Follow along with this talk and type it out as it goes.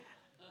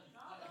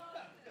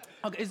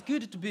Okay, it's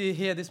good to be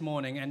here this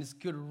morning, and it's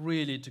good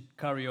really to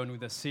carry on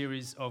with a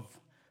series of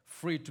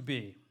free to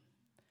be.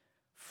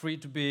 Free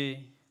to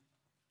be,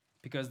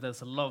 because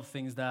there's a lot of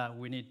things that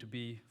we need to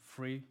be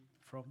free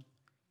from.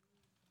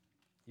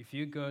 If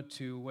you go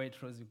to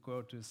Waitrose, you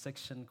go to a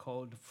section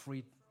called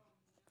free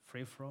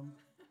from.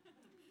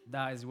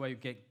 That is where you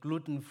get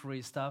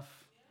gluten-free stuff.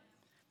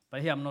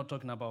 But here I'm not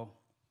talking about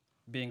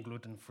being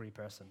gluten-free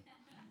person.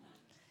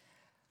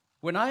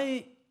 When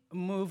I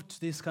moved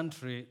to this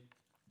country,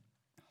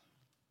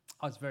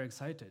 I was very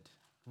excited,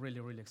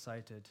 really, really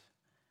excited.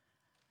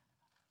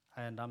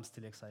 And I'm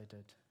still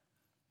excited.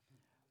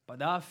 But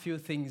there are a few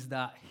things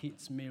that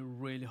hits me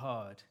really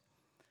hard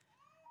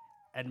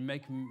and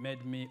made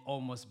me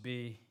almost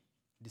be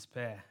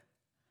despair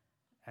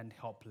and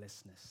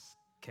helplessness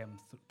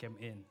came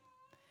in.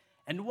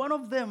 And one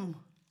of them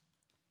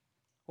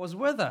was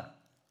weather.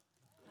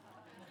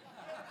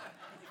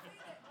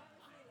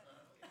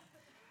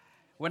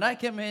 When I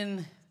came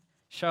in,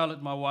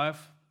 Charlotte, my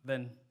wife,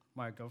 then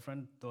my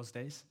girlfriend those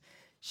days,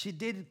 she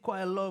did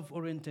quite a lot of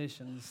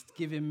orientations,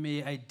 giving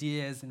me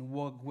ideas and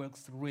what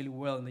works really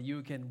well in the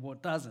UK and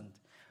what doesn't.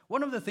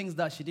 One of the things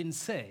that she didn't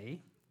say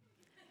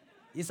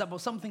is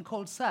about something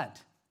called SAD.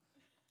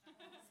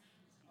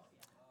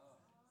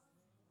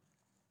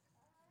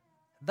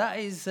 That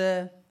is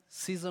a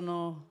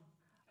seasonal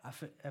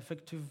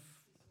affective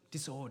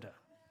disorder.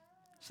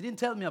 She didn't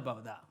tell me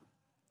about that.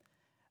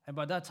 And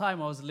by that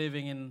time, I was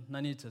living in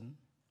Nuneaton,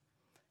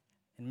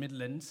 in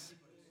Midlands.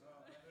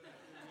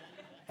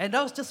 And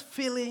I was just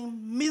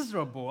feeling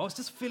miserable. I was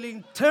just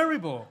feeling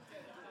terrible.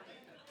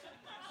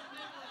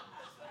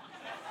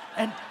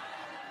 And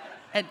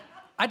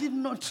I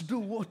didn't know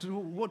what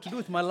to do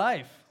with my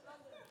life.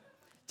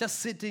 Just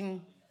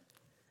sitting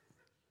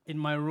in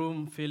my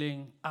room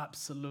feeling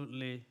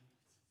absolutely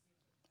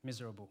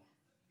miserable.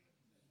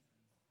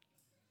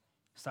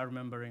 Start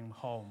remembering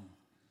home.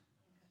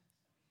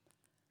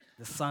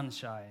 The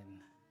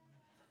sunshine.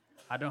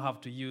 I don't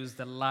have to use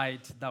the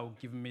light that will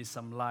give me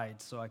some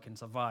light so I can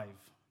survive.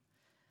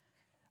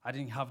 I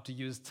didn't have to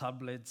use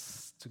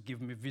tablets to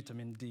give me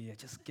vitamin D. I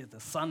just get the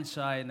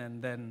sunshine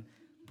and then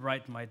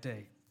brighten my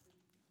day.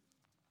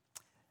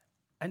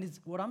 And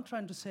what I'm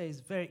trying to say is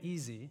very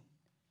easy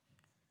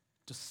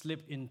to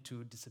slip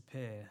into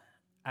despair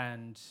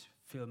and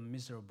feel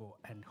miserable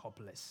and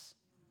hopeless.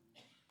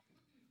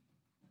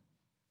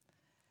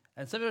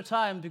 And several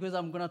times, because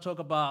I'm going to talk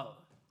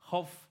about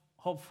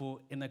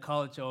hopeful in a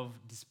culture of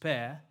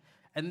despair,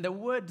 and the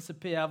word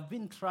despair, I've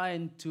been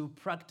trying to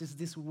practice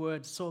this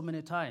word so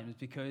many times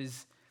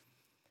because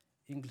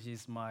English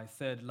is my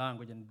third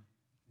language, and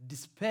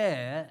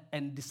despair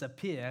and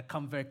disappear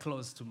come very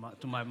close to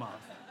my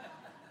mouth.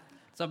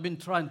 So I've been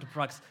trying to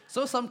practice.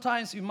 So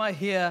sometimes you might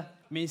hear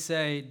me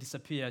say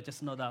disappear,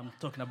 just know that I'm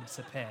talking about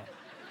despair.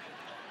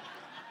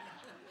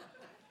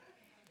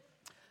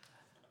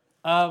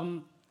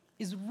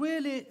 It's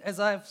really, as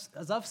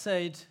I've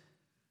said,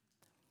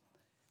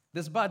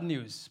 there's bad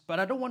news,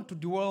 but I don't want to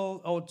dwell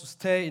or to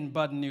stay in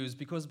bad news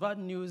because bad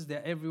news,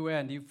 they're everywhere,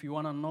 and if you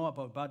want to know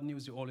about bad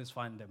news, you always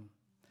find them.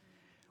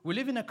 We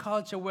live in a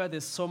culture where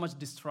there's so much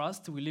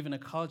distrust. We live in a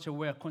culture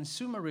where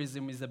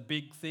consumerism is a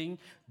big thing.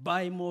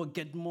 Buy more,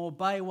 get more.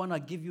 Buy one, I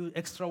give you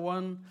extra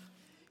one.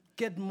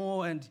 Get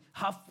more and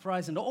half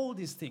price and all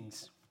these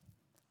things.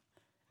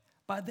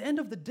 But at the end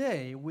of the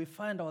day, we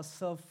find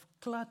ourselves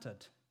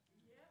cluttered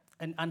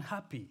and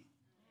unhappy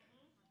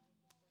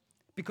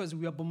because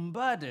we are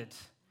bombarded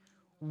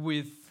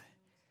with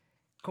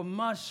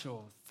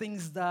commercial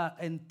things that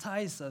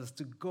entice us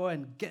to go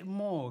and get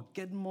more,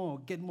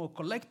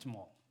 collect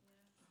more.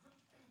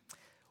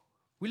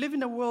 We live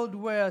in a world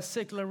where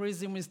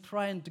secularism is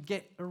trying to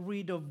get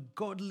rid of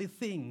godly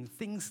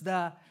things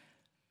that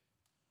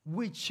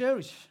we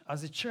cherish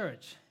as a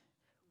church.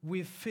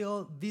 We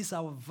feel these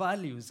are our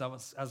values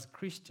as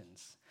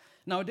Christians.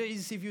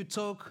 Nowadays, if you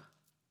talk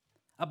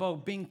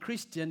about being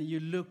Christian, you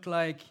look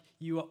like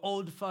you are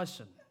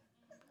old-fashioned.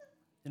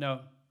 You know,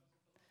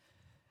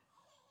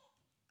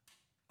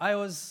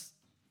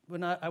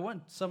 when I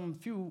went some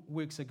few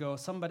weeks ago,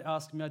 somebody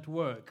asked me at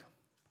work,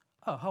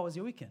 "Oh, how was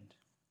your weekend?"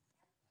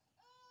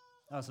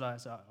 I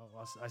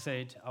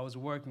said I was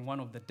working one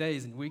of the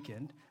days in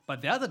weekend,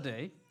 but the other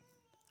day,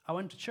 I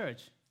went to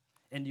church,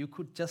 and you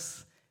could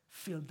just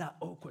feel that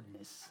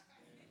awkwardness.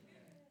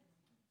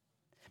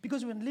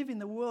 Because when you live in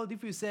the world,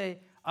 if you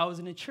say, I was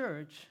in a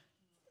church,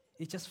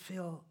 you just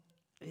feel,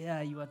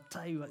 you are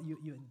tired,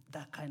 you're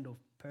that kind of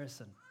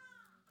person.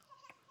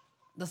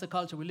 That's the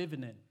culture we're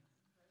living in.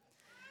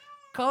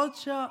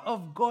 Culture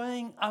of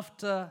going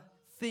after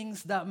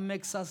things that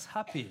makes us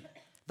happy.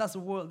 That's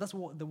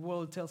what the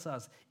world tells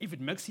us. If it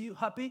makes you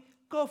happy,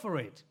 go for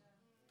it.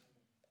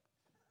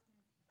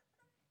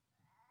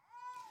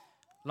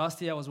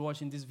 Last year I was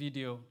watching this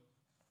video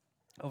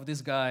of this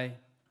guy.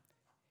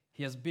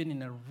 He has been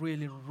in a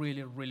really,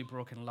 really, really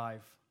broken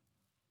life.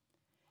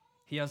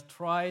 He has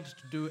tried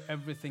to do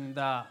everything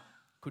that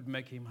could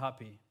make him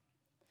happy.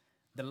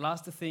 The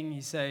last thing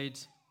he said,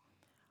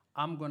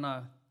 I'm going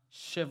to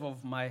shave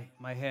off my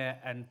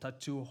hair and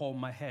tattoo whole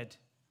my head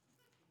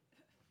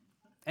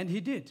And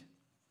he did.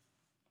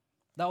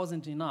 That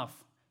wasn't enough.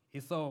 He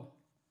thought,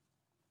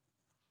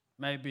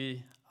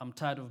 maybe I'm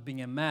tired of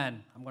being a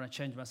man. I'm going to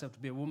change myself to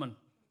be a woman.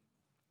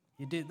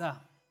 He did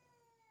that.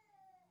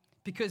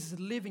 Because he's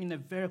living in a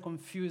very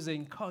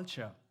confusing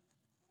culture.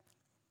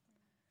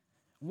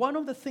 One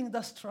of the things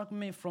that struck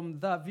me from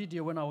that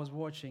video when I was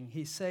watching,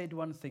 he said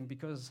one thing,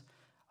 because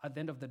at the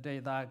end of the day,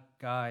 that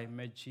guy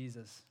met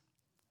Jesus.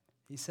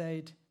 He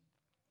said,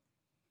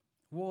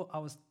 what I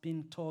was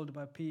being told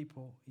by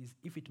people is,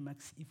 if it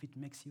makes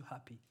you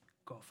happy,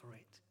 go for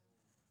it.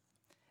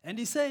 And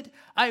he said,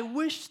 I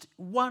wished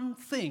one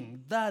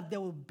thing, that there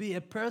would be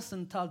a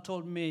person that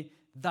told me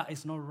that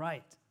is not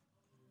right.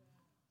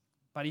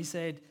 But he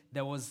said,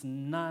 there was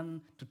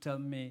none to tell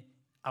me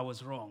I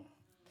was wrong.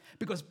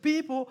 Because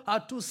people are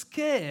too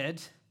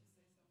scared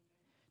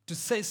to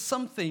say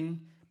something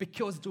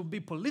because it will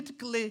be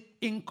politically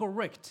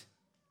incorrect.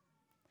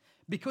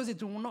 Because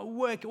it will not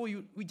work, or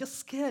we're just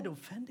scared of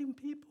offending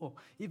people.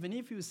 Even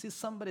if you see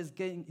somebody is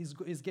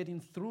getting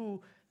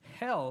through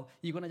hell,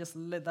 you're going to just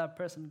let that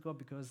person go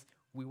because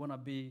we want to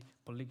be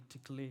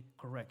politically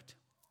correct.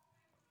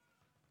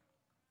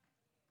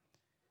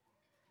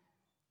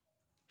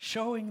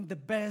 Showing the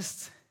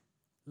best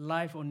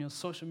life on your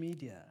social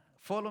media.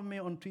 Follow me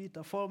on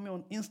Twitter, follow me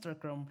on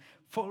Instagram,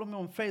 follow me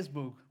on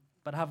Facebook,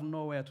 but I have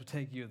nowhere to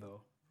take you,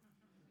 though.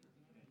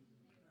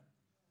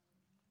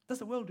 That's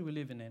the world we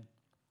live in.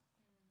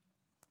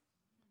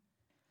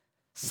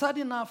 Sad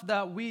enough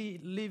that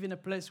we live in a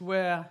place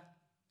where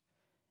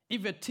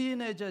if a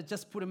teenager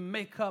just put a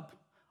makeup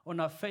on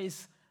her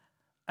face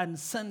and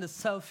send a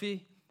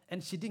selfie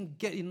and she didn't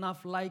get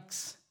enough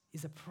likes,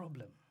 is a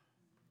problem.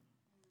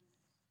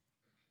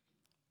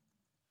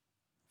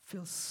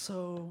 Feel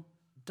so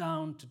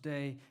down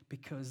today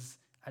because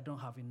I don't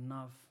have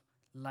enough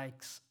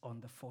likes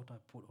on the photo I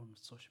put on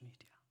social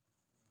media.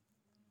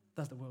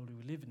 That's the world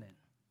we're living in.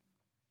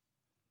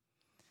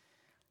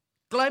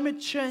 Climate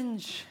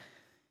change,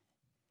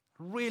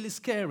 really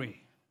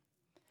scary.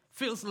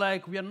 Feels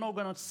like we are not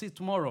going to see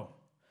tomorrow.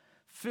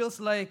 Feels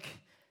like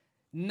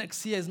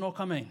next year is not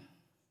coming.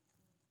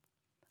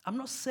 I'm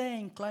not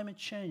saying climate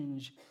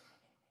change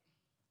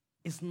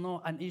is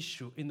not an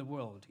issue in the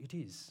world. It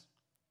is.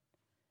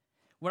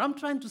 What I'm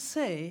trying to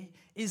say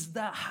is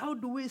that how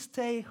do we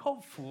stay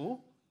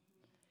hopeful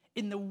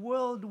in the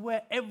world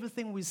where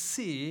everything we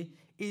see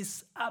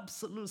is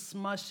absolutely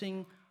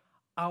smashing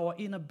our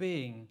inner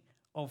being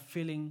of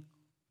feeling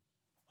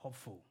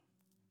hopeful?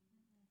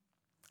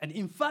 And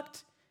in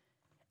fact,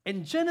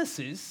 in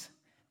Genesis,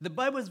 the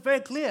Bible is very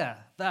clear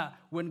that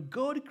when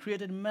God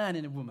created man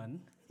and a woman,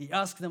 he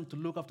asked them to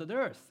look after the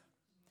earth.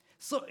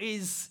 So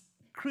it's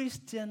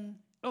Christian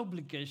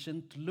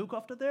obligation to look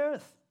after the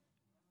earth.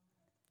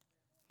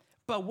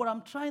 But what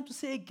I'm trying to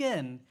say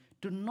again,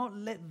 do not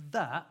let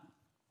that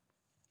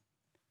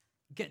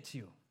get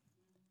you.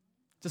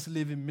 Just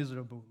living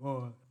miserable.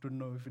 Oh, I don't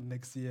know if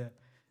next year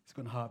it's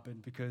going to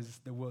happen because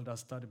the world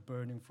has started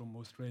burning from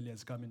Australia.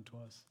 It's coming to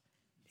us.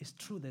 It's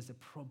true there's a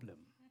problem.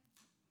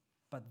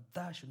 But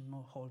that should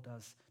not hold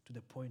us to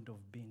the point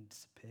of being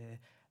despair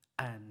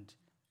and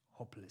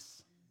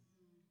hopeless.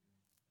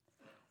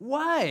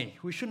 Why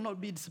we should not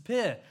be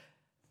despair?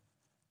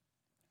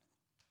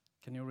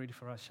 Can you read it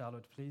for us,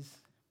 Charlotte, please?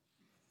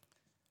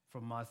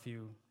 From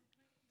Matthew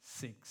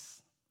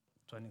 6,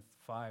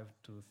 25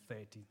 to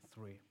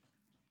 33.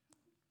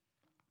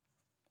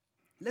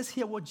 Let's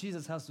hear what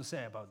Jesus has to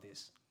say about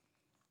this.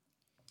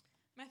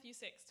 Matthew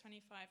 6,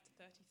 25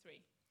 to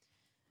 33.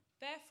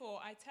 Therefore,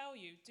 I tell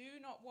you,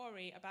 do not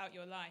worry about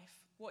your life,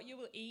 what you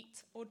will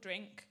eat or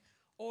drink,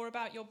 or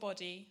about your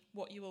body,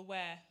 what you will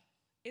wear.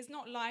 Is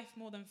not life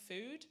more than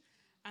food,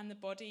 and the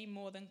body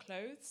more than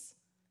clothes?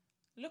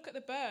 Look at the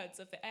birds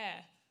of the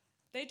air.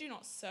 They do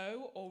not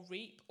sow or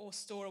reap or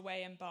store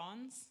away in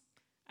barns,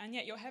 and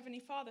yet your heavenly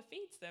Father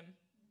feeds them.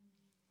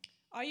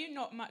 Are you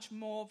not much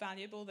more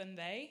valuable than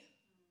they?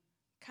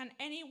 Can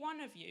any one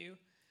of you,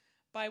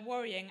 by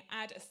worrying,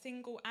 add a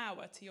single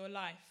hour to your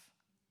life?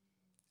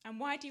 And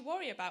why do you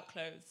worry about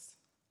clothes?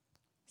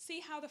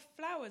 See how the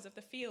flowers of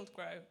the field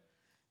grow.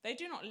 They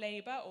do not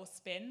labor or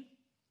spin.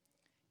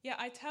 Yet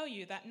I tell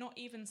you that not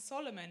even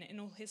Solomon in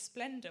all his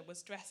splendor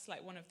was dressed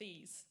like one of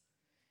these.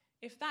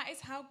 If that is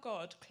how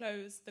God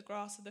clothes the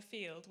grass of the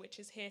field, which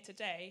is here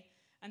today,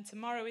 and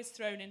tomorrow is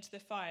thrown into the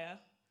fire,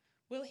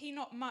 will he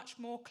not much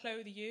more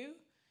clothe you,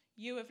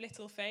 you of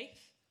little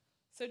faith?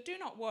 So do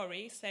not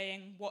worry,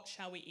 saying, what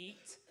shall we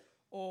eat?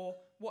 Or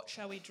what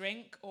shall we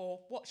drink? Or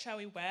what shall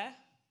we wear?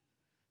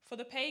 For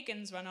the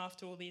pagans run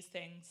after all these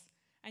things,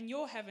 and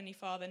your heavenly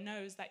Father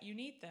knows that you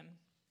need them.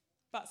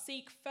 But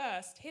seek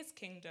first his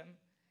kingdom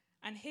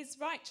and his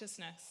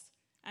righteousness,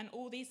 and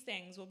all these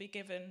things will be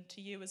given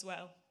to you as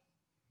well.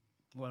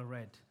 Well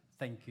read.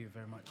 Thank you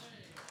very much.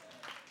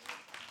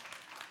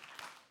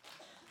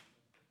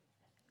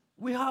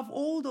 We have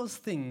all those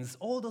things,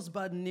 all those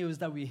bad news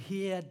that we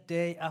hear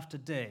day after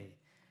day,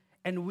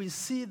 and we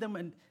see them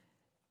and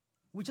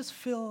we just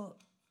feel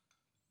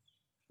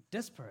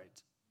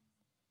desperate.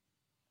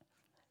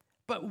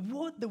 But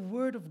what the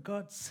Word of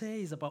God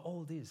says about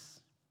all this,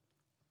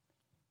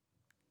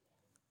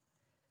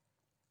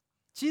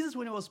 Jesus,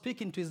 when he was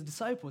speaking to his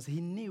disciples, he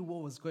knew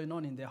what was going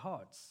on in their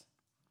hearts.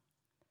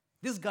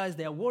 These guys,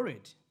 they are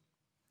worried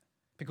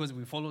because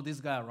we follow this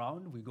guy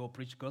around, we go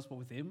preach gospel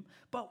with him,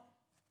 but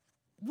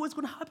what's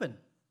going to happen?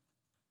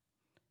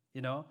 You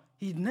know,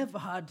 he never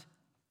had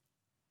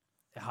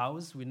a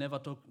house. We never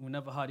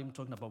heard him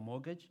talking about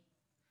mortgage.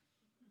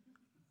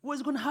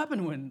 What's going to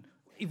happen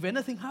if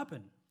anything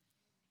happened?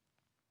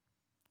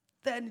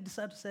 Then he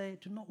decided to say,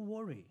 do not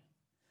worry.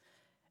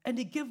 And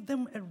he gave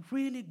them a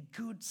really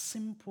good,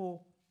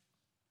 simple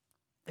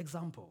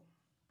example.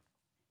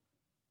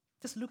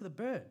 Just look at the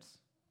birds.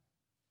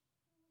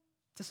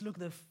 Just look at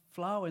the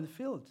flower in the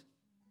field.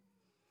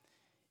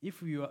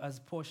 If you are as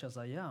posh as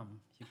I am,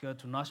 you go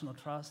to National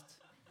Trust.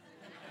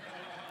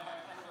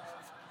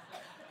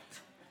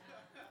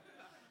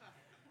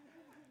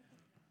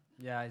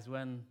 Yeah, it's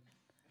when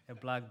a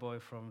black boy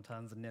from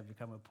Tanzania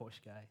become a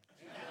posh guy.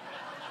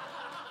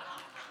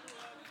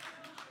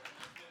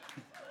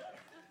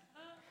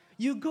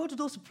 You go to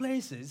those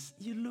places,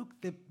 you look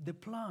at the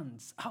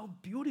plants, how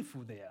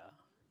beautiful they are.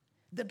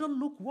 They don't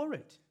look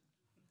worried.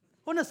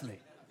 Honestly.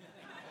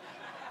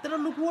 They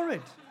don't look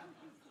worried.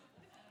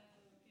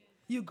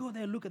 You go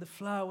there, look at the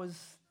flowers,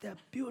 they're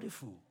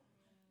beautiful.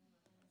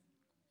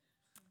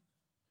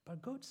 But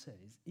God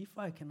says, if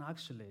I can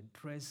actually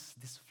dress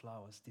these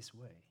flowers this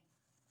way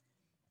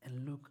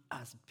and look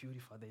as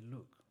beautiful they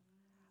look,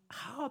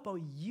 how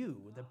about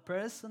you, the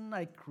person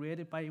I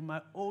created by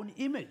my own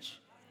image?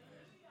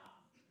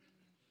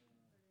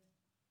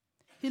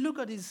 He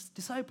looked at his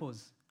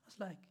disciples. I was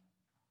like,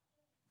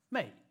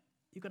 mate,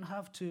 you're going to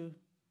have to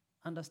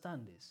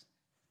understand this.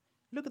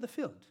 Look at the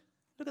field.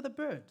 Look at the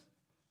bird.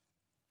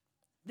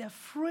 They're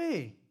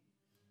free,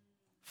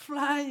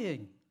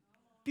 flying,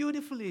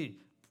 beautifully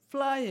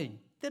flying.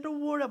 They don't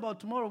worry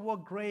about tomorrow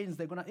what grains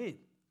they're going to eat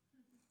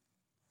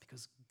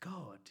because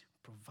God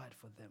provides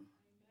for them.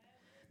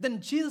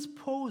 Then Jesus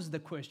posed the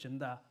question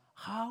that,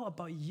 how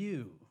about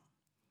you?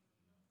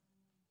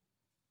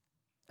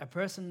 A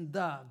person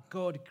that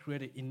God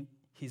created in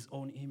his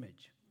own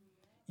image.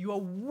 You are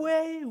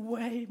way,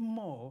 way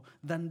more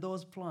than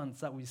those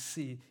plants that we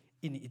see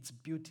in its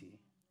beauty.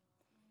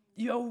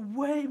 You are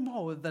way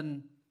more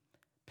than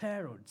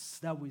parrots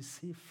that we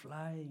see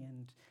flying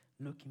and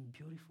looking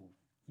beautiful.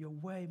 You're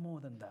way more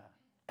than that.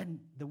 And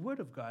the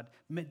Word of God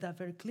made that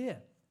very clear.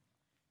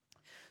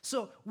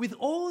 So with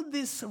all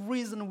this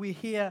reason we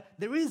hear,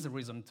 there is a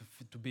reason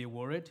to be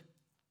worried.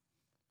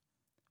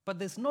 But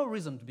there's no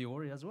reason to be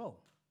worried as well.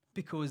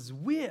 Because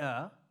we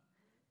are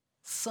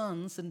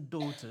sons and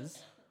daughters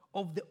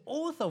of the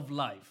author of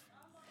life.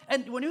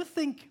 And when you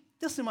think,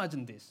 just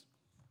imagine this.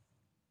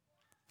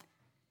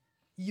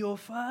 Your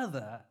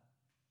father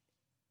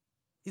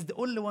is the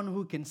only one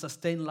who can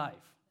sustain life.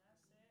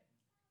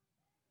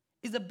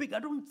 It's I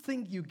don't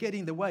think you're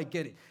getting the way I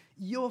get it.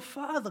 Your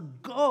father,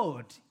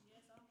 God,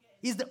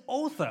 is the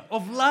author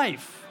of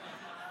life.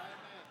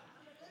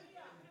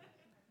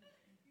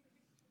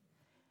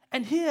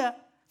 And here,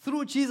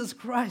 through Jesus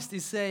Christ,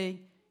 he's saying,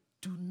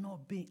 do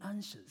not be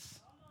anxious.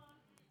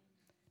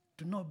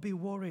 Do not be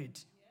worried.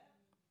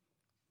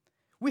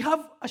 We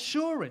have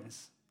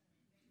assurance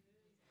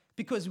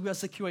because we are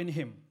secure in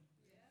him.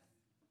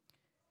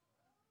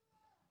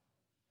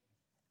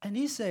 And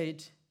he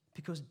said,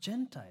 because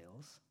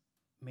Gentiles,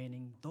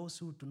 meaning those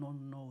who do not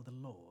know the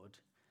Lord,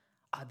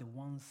 are the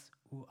ones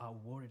who are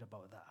worried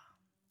about that.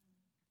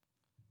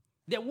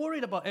 They're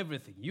worried about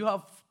everything. You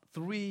have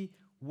 3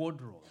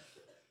 wardrobes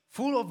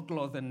full of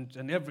clothes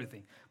and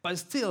everything, but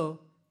still,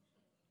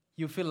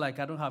 you feel like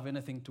I don't have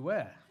anything to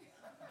wear.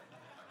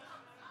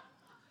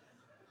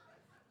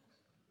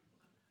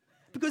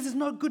 Because it's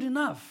not good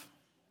enough.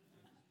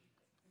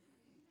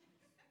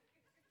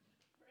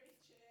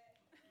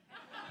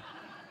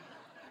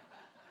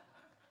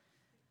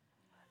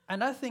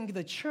 And I think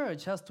the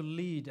church has to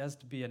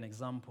be an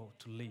example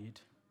to lead.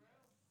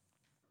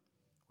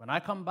 When I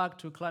come back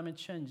to climate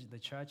change, the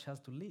church has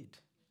to lead.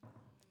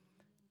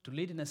 To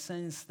lead in a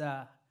sense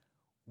that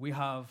we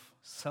have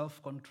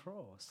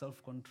self-control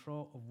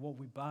of what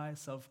we buy,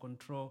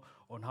 self-control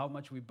on how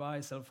much we buy,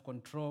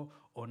 self-control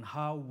on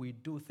how we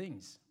do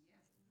things.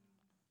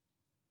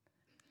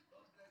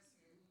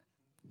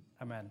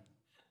 Amen.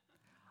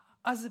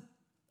 As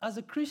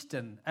a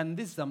Christian, and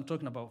this I'm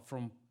talking about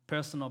from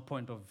personal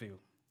point of view,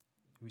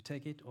 we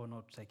take it or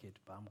not take it,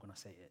 but I'm going to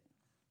say it.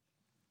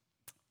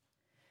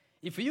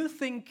 If you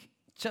think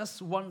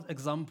just one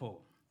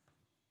example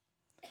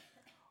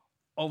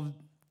of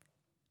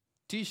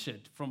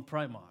T-shirt from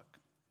Primark.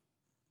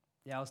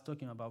 Yeah, I was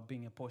talking about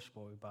being a posh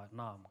boy, but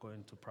now I'm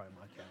going to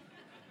Primark.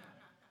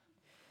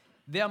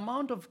 The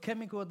amount of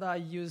chemical that I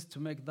use to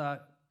make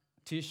that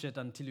T-shirt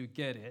until you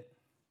get it,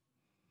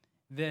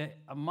 the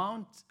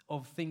amount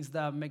of things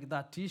that make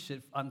that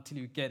T-shirt until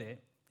you get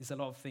it is a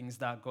lot of things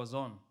that goes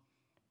on,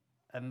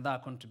 and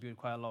that contribute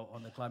quite a lot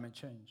on the climate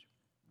change.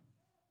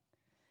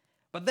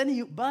 But then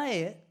you buy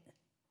it,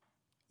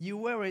 you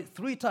wear it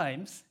 3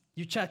 times,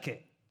 you chuck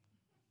it.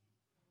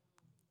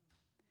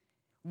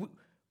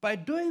 by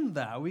doing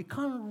that, we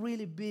can't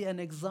really be an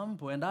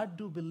example. And I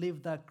do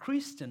believe that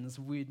Christians,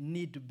 we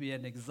need to be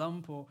an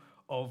example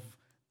of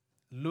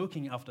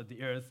looking after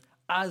the earth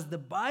as the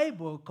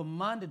Bible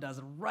commanded us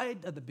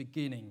right at the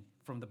beginning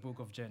from the book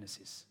of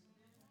Genesis.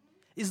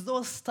 It's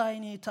those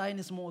tiny,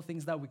 tiny, small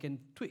things that we can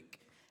tweak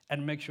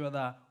and make sure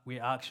that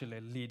we're actually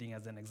leading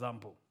as an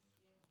example.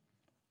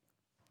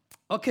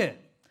 Okay.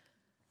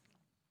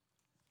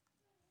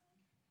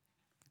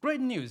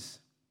 Great news.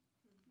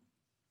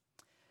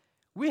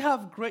 We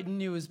have great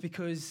news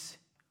because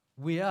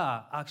we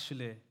are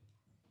actually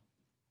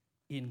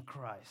in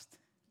Christ.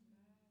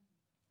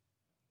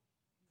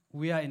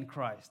 We are in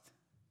Christ.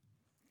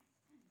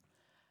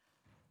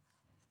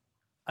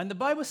 And the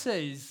Bible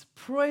says,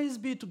 "Praise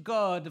be to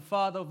God, the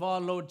Father of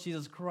our Lord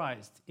Jesus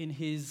Christ, in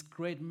his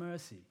great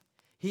mercy.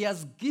 He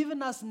has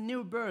given us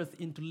new birth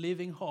into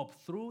living hope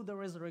through the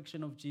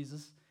resurrection of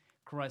Jesus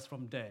Christ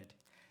from dead,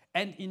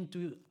 and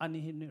into an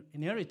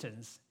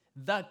inheritance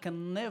that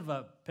can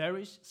never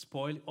perish,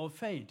 spoil, or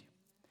fade.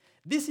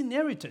 This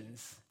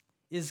inheritance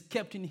is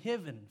kept in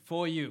heaven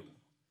for you,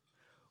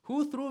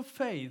 who through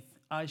faith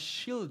are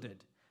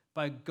shielded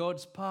by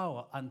God's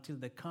power until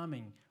the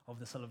coming of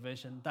the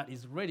salvation that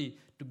is ready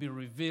to be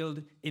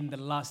revealed in the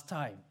last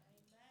time."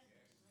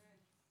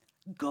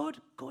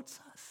 God guards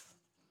us.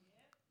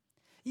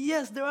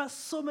 Yes, there are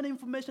so many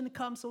information that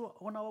comes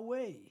on our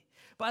way.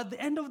 But at the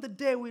end of the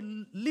day, we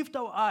lift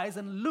our eyes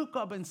and look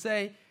up and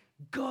say,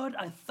 "God,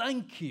 I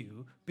thank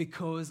you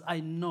because I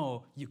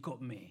know you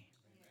got me."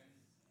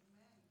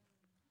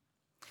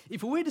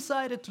 If we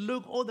decided to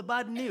look all the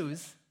bad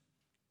news,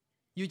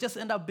 you just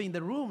end up being in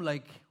the room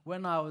like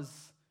when I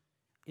was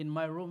in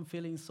my room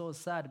feeling so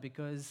sad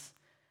because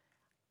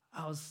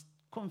I was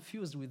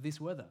confused with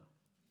this weather.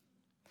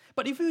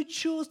 But if you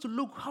choose to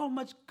look how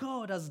much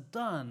God has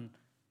done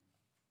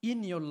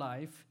in your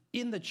life,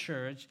 in the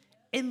church,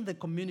 in the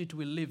community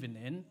we're living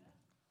in,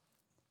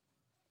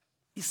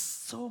 it's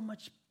so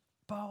much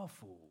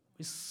powerful.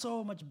 It's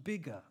so much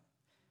bigger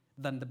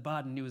than the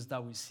bad news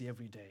that we see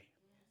every day.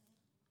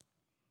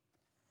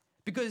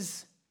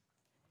 Because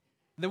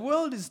the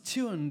world is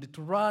tuned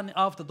to run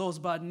after those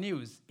bad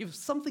news. If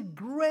something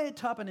great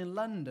happened in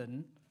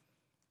London,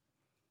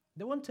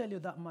 they won't tell you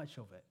that much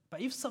of it.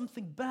 But if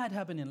something bad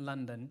happened in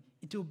London,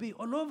 it will be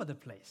all over the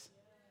place.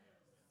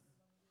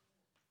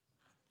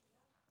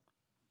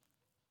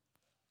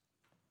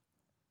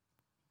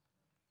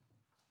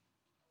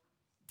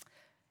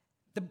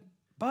 The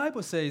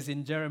Bible says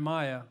in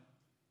Jeremiah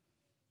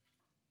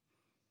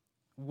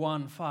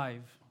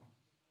 1:5,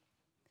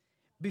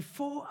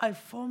 "Before I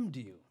formed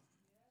you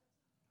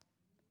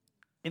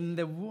in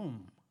the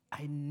womb,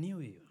 I knew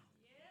you."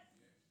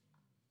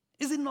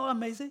 Is it not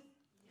amazing?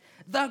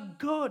 That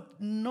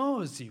God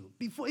knows you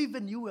before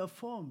even you were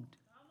formed.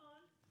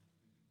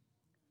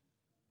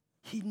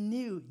 He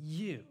knew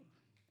you.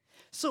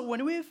 So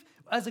when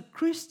as a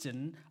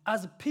Christian,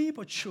 as a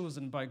people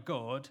chosen by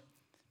God,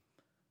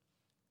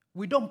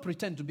 we don't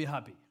pretend to be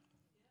happy.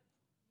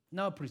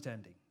 No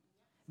pretending.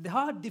 There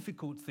are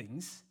difficult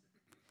things,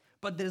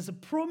 but there's a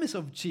promise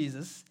of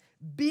Jesus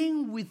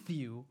being with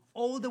you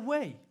all the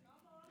way.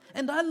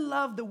 And I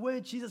love the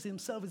way Jesus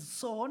himself is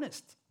so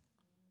honest.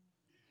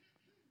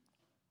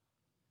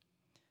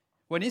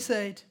 When he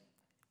said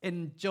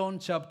in John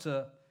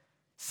chapter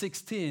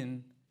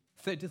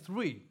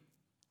 16:33,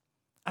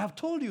 "I have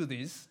told you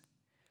this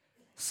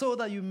so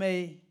that in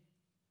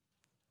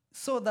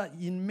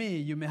me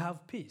you may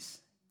have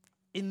peace.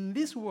 In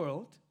this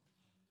world,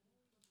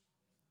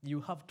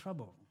 you have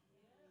trouble.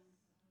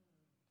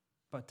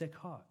 But take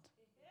heart.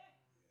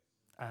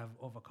 I have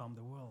overcome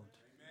the world."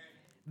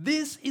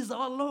 This is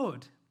our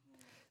Lord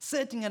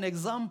setting an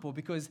example,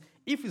 because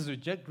if it's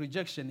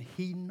rejection,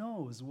 he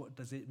knows what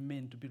does it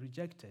mean to be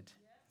rejected.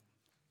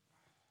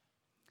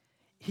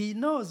 He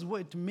knows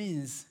what it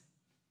means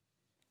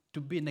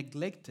to be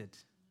neglected.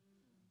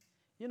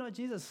 You know,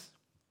 Jesus,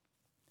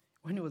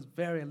 when he was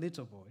very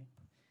little boy,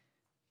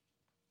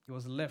 he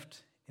was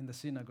left in the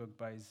synagogue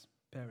by his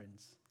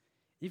parents.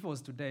 If it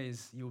was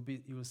today's, you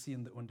will see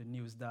on the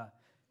news that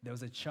there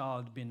was a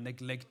child being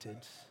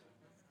neglected.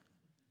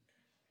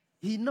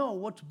 He knows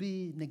what to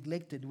be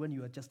neglected when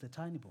you are just a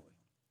tiny boy.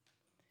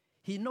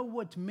 He knows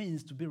what it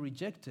means to be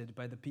rejected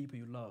by the people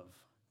you love.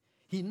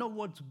 He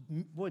knows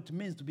what it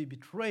means to be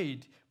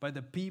betrayed by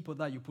the people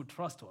that you put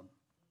trust on.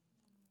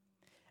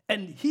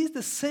 And he's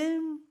the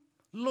same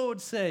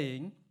Lord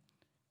saying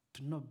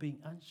to not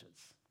being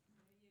anxious.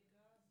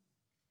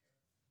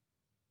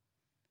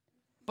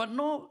 But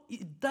no,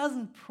 it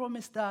doesn't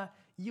promise that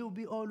you'll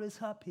be always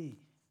happy.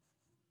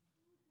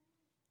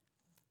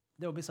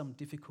 There will be some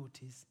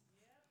difficulties,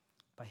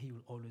 but he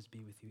will always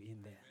be with you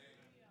in there.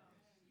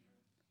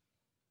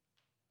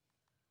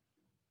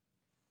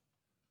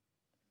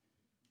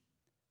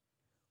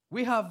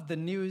 We have the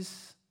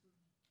news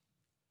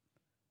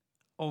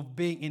of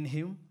being in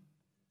him,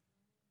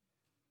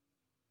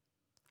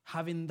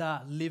 having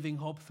that living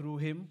hope through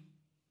him.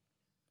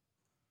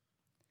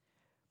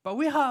 But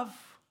we have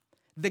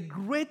the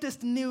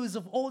greatest news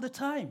of all the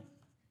time,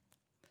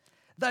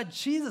 that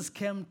Jesus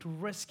came to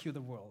rescue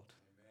the world.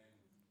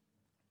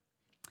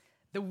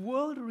 The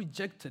world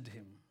rejected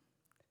him,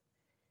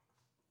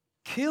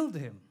 killed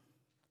him,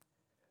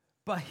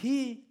 but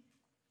he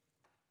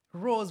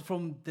rose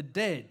from the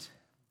dead,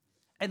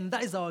 and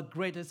that is our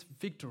greatest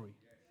victory.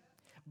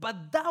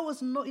 But that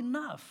was not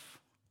enough.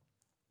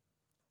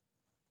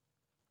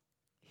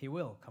 He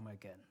will come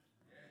again.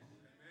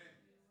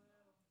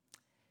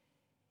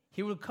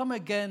 He will come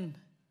again.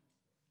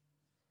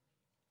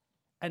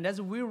 And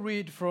as we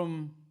read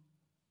from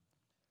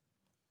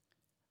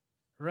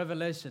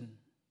Revelation,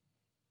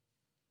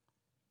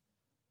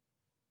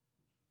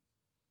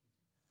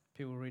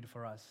 people read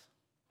for us.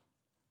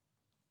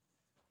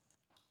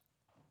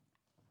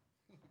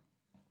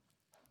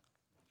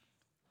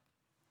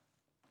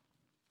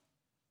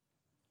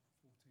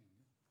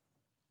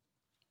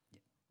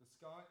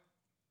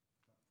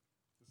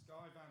 The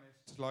sky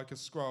vanished like a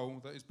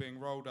scroll that is being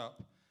rolled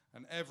up,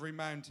 and every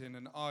mountain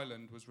and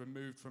island was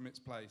removed from its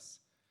place.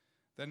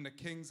 Then the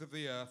kings of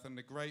the earth and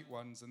the great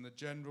ones and the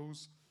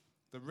generals,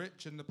 the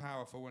rich and the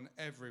powerful and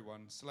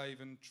everyone, slave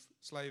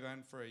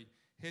and free,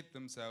 hid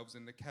themselves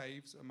in the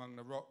caves among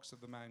the rocks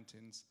of the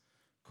mountains,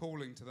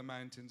 calling to the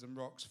mountains and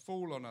rocks,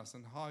 "Fall on us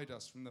and hide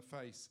us from the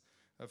face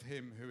of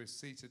him who is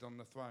seated on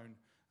the throne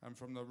and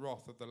from the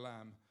wrath of the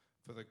Lamb,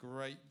 for the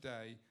great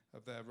day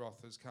of their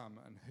wrath has come,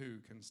 and who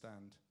can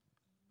stand?"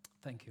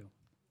 Thank you.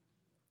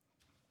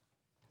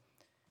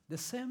 The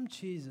same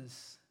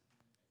Jesus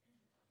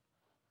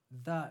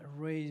that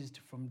raised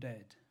from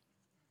dead,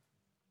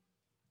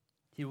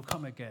 he will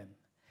come again.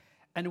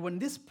 And when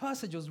this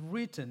passage was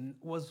written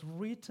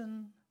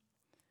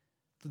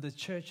to the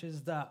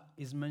churches that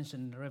is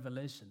mentioned in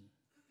Revelation,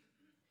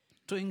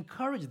 to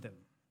encourage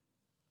them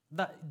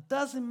that it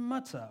doesn't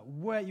matter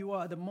where you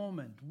are at the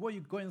moment, what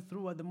you're going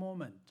through at the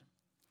moment.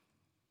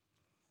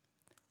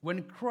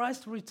 When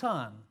Christ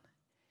returns,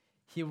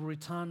 he will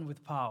return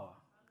with power.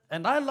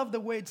 And I love the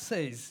way it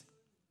says,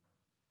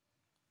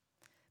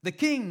 the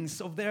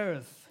kings of the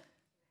earth,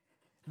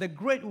 the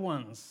great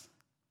ones,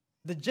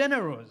 the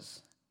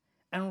generous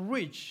and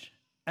rich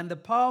and the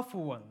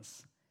powerful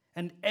ones,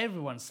 and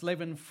everyone, slave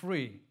and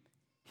free,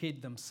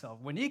 hid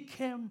themselves. When he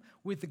came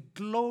with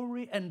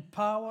glory and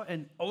power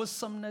and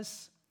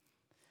awesomeness,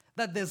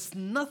 that there's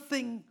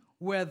nothing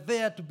were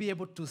there to be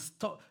able to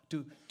stop,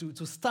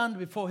 to stand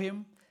before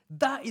him,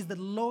 that is the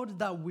Lord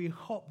that we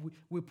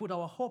put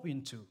our hope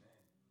into.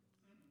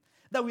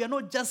 That we are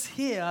not just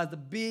here as a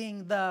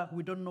being that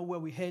we don't know where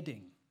we're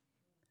heading.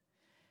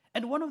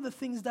 And one of the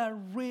things that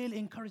really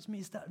encouraged me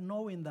is that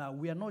knowing that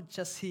we are not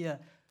just here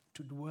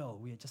to dwell,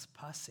 we are just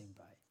passing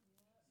by.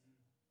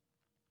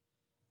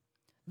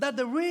 That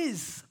there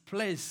is a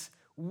place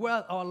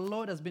where our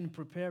Lord has been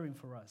preparing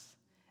for us,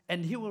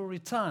 and he will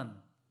return.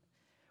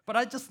 But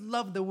I just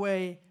love the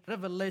way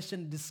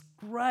Revelation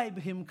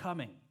describes him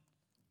coming.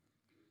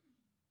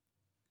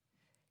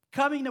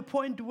 Coming to a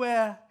point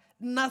where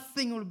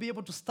nothing will be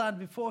able to stand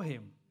before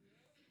him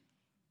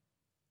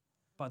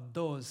but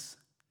those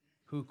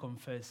who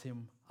confess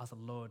him as a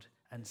Lord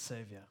and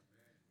Savior.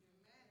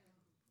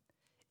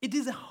 It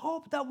is a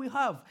hope that we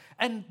have,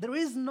 and there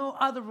is no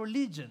other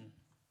religion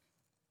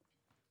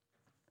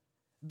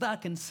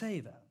that can say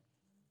that.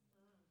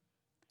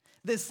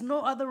 There's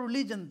no other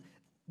religion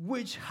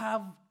which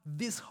have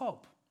this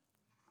hope.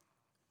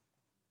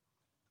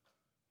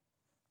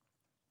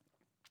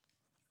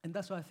 And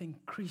that's why I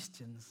think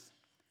Christians,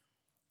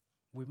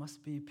 we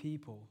must be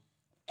people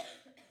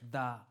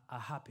that are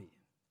happy.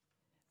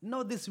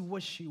 Not this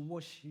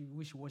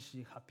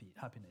wishy-washy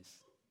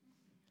happiness.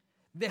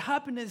 The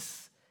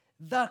happiness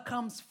that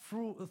comes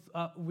through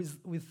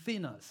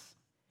within us,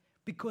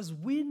 because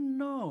we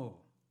know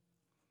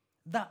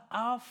that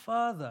our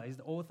Father is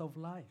the author of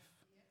life.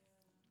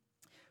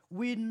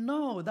 We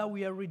know that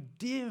we are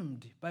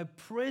redeemed by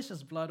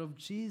precious blood of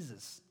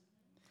Jesus.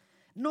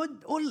 Not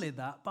only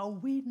that,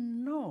 but we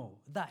know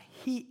that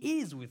he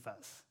is with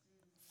us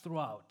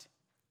throughout.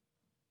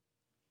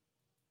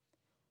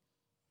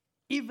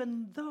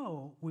 Even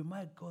though we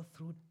might go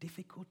through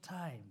difficult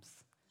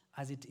times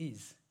as it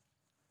is,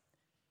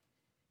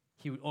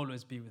 he will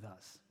always be with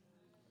us.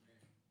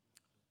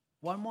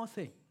 One more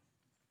thing.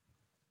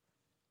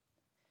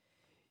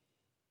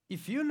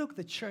 If you look at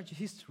the church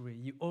history,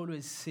 you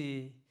always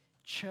see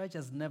church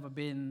has never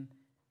been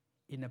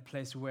in a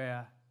place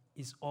where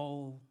it's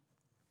all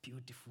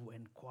beautiful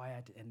and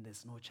quiet and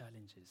there's no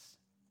challenges.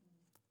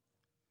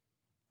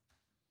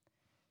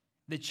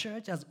 The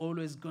church has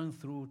always gone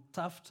through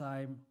tough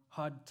time,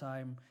 hard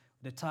time,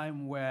 the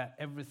time where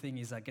everything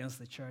is against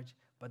the church,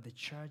 but the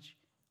church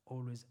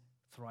always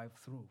thrives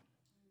through.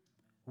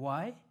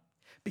 Why?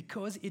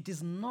 Because it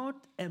is not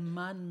a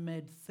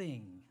man-made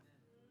thing.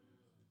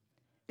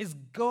 It's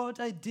God's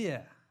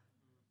idea.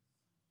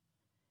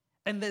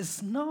 And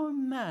there's no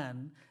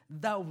man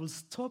that will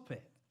stop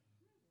it.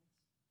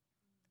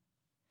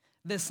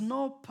 There's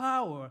no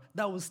power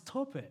that will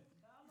stop it.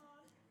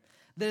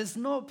 There's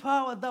no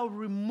power that will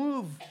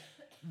remove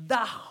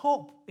that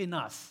hope in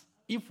us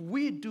if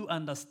we do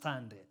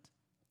understand it.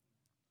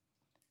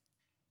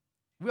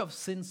 We have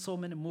seen so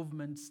many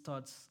movements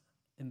start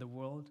in the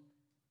world,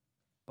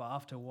 but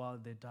after a while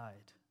they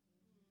died.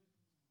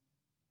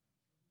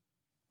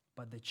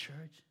 But the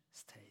church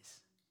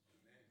stays.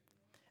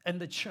 And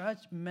the church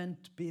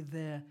meant to be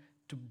there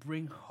to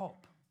bring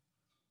hope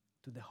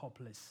to the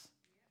hopeless.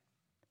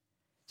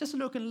 Just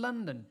look in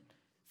London,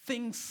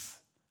 things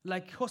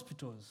like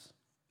hospitals,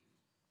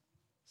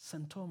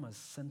 St. Thomas,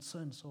 St.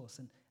 so-and-so,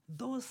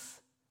 those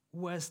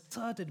were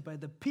started by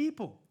the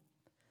people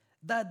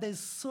that they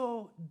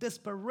saw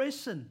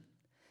desperation,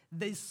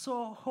 they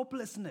saw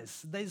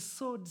hopelessness, they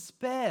saw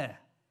despair,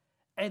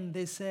 and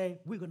they say,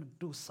 we're going to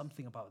do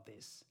something about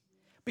this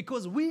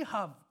because we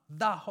have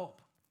that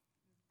hope.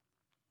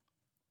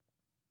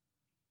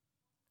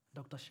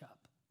 Dr. Sharp.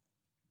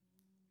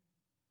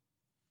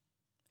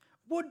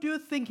 What do you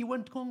think he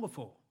went to Congo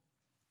for?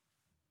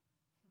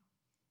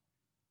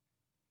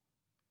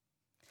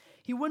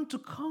 He went to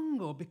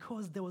Congo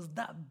because there was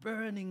that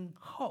burning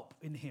hope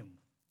in him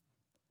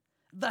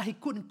that he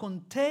couldn't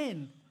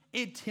contain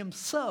it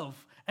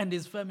himself and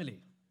his family.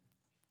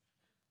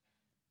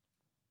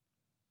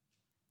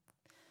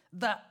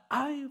 That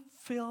I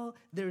feel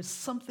there is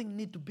something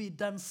need to be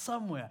done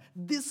somewhere.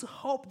 This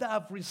hope that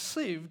I've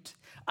received,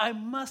 I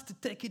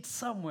must take it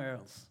somewhere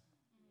else.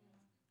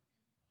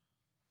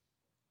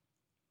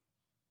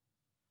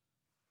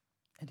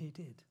 And he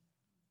did.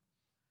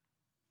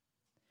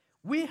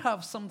 We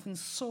have something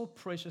so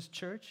precious,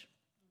 church,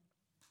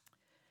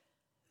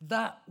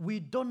 that we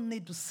don't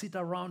need to sit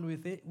around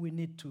with it. We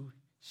need to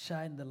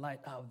shine the light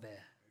out there.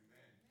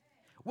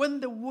 Amen. When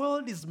the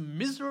world is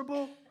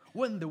miserable,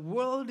 when the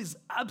world is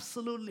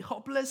absolutely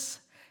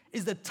hopeless,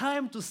 is the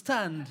time to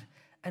stand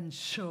and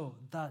show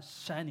that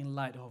shining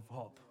light of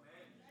hope.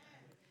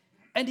 Amen.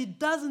 And it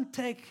doesn't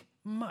take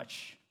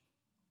much.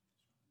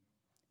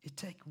 It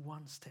takes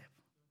one step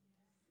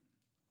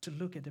to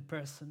look at a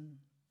person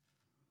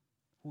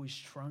who is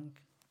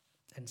shrunk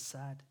and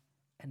sad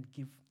and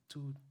give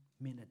 2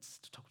 minutes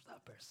to talk to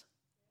that person.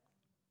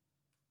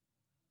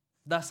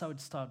 That's how it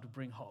started to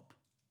bring hope.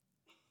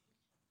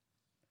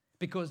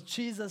 Because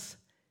Jesus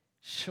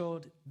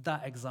showed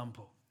that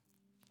example.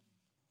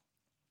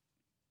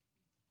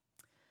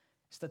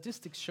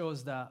 Statistics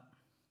shows that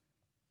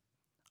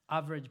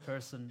average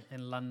person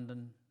in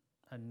London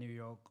and New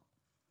York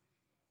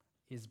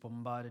is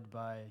bombarded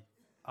by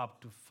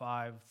up to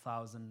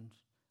 5,000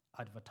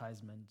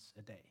 advertisements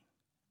a day.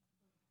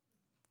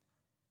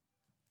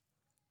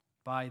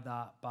 Buy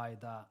that, buy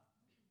that,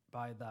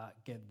 buy that,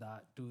 get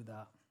that, do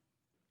that.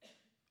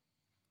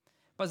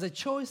 But the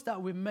choice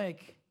that we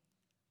make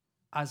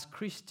as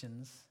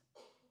Christians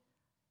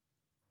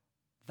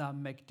that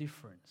make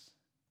difference.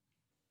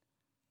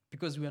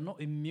 Because we are not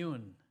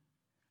immune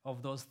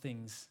of those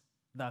things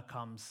that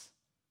comes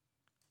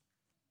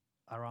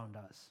around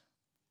us.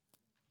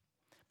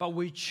 But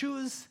we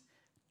choose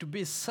to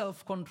be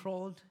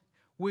self-controlled.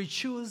 We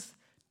choose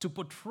to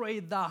portray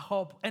that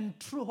hope. And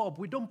true hope,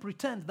 we don't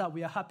pretend that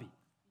we are happy.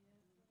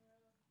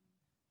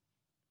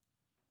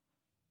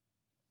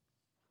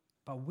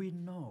 But we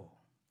know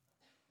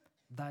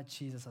that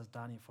Jesus has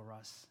done it for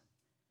us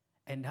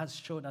and has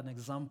showed an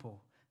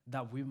example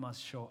that we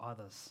must show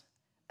others.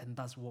 And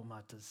that's what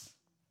matters.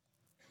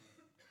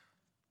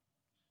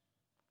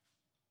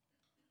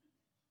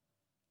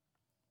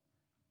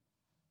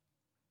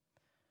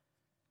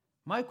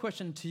 My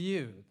question to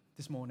you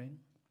this morning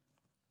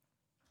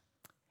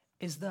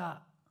is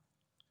that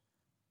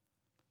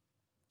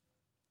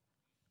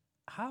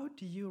how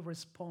do you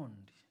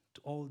respond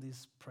to all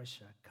this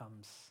pressure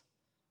comes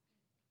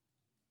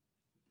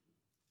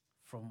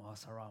from our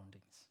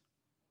surroundings?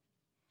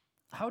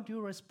 How do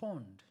you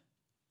respond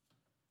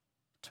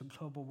to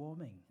global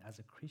warming as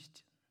a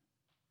Christian?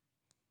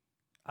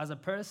 As a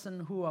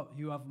person who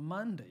you have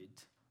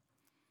mandate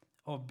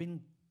or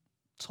been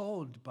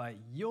told by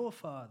your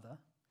father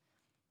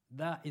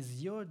that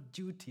is your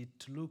duty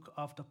to look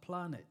after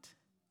planet.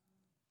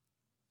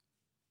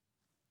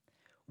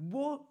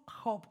 What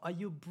hope are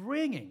you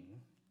bringing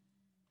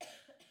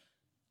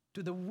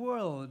to the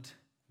world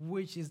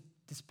which is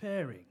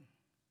despairing?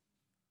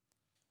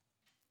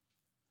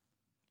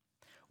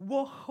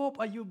 What hope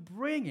are you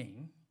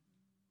bringing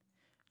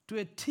to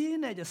a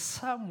teenager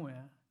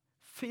somewhere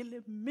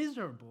feeling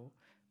miserable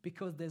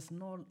because there's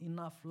not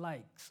enough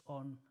likes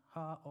on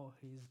her or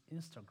his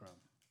Instagram?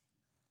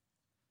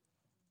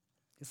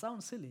 It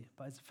sounds silly,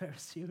 but it's a very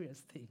serious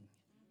thing.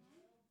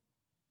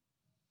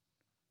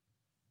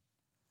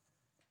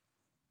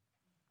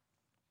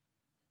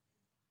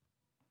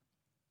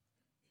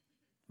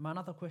 My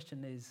another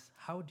question is,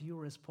 how do you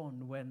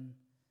respond when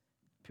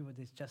people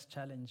just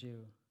challenge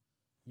you,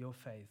 your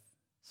faith,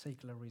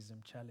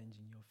 secularism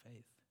challenging your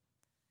faith?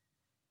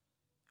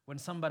 When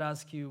somebody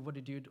asks you, what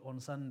did you do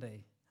on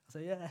Sunday? I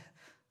say,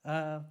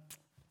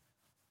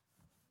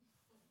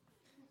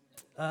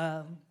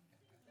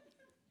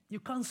 you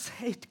can't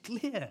say it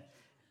clear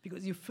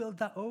because you feel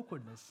that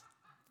awkwardness.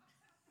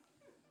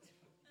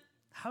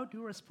 How do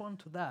you respond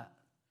to that?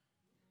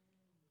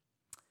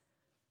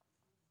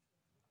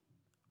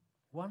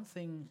 One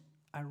thing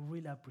I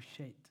really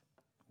appreciate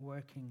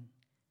working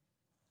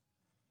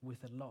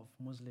with a lot of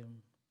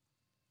Muslim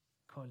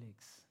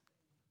colleagues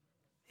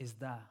is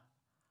that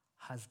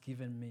has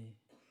given me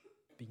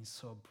being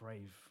so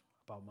brave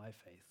about my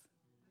faith.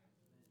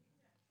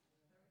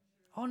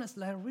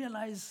 Honestly, I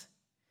realize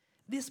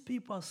these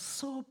people are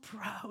so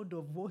proud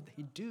of what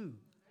they do.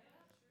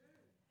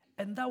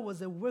 And that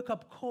was a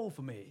wake-up call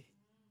for me.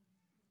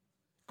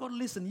 God,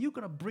 listen, you're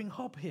going to bring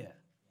hope here.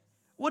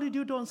 What did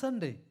you do on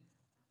Sunday?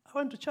 I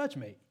went to church,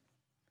 mate.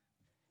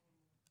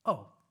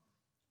 Oh.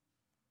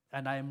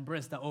 And I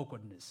embraced the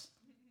awkwardness.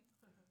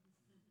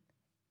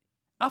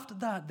 After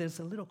that, there's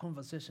a little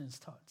conversation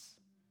starts.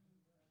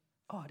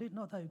 Oh, I didn't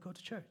know that you go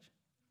to church.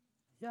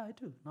 Yeah, I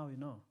do. Now you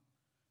know.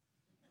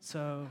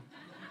 So,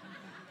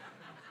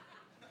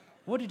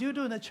 what did you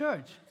do in the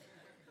church?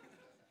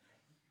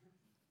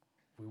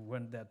 We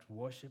went there to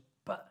worship.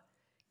 But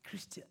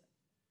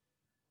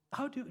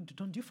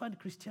don't you find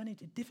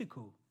Christianity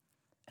difficult?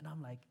 And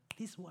I'm like,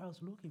 this is what I was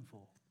looking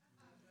for.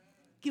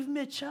 Give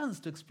me a chance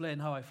to explain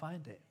how I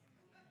find it.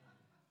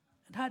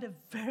 And I had a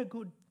very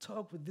good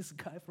talk with this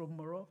guy from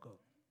Morocco.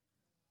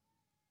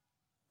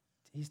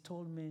 He's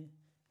told me,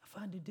 I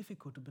find it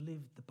difficult to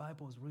believe the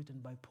Bible was written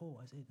by Paul.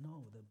 I said,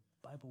 no, the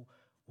Bible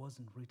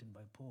wasn't written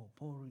by Paul.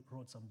 Paul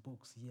wrote some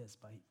books, yes,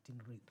 but he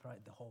didn't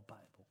write the whole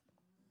Bible.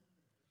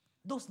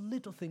 Those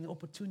little things,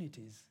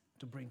 opportunities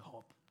to bring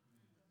hope.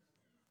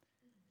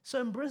 So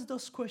embrace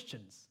those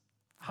questions.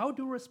 How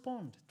do you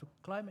respond to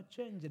climate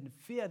change and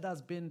fear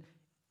that's been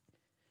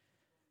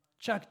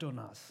chucked on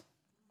us?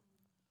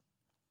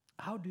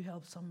 How do you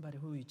help somebody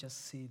who you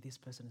just see this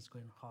person is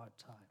going hard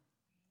time?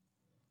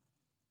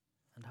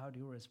 And how do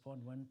you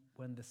respond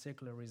when the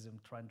secularism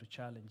trying to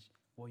challenge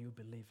what you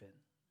believe in?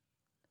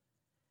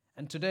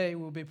 And today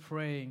we'll be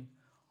praying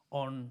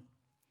on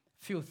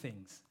few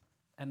things.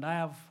 And I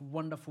have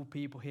wonderful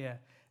people here.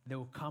 They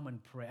will come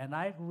and pray. And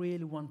I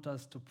really want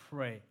us to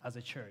pray as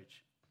a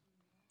church.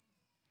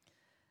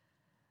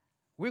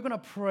 We're going to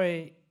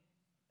pray,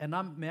 and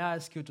may I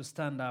ask you to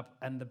stand up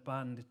and the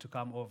band to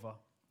come over.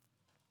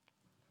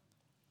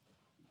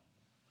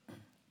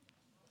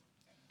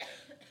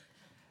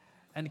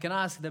 And can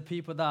I ask the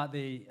people that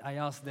I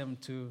asked them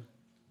to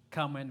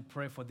come and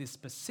pray for these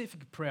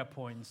specific prayer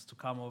points to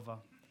come over.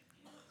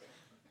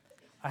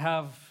 I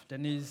have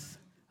Denise,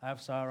 I have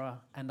Sarah,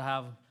 and I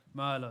have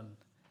Marlon.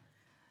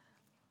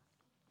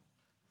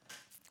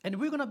 And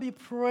we're going to be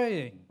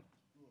praying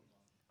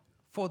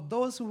for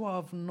those who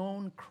have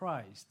known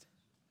Christ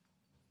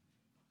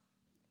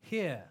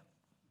here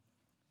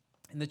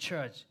in the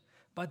church,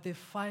 but they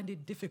find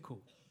it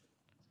difficult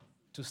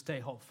to stay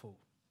hopeful.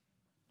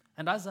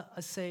 And as I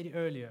said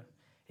earlier,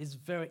 it's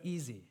very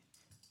easy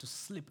to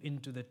slip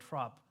into the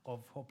trap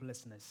of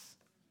hopelessness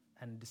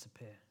and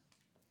despair.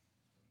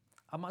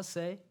 I must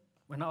say,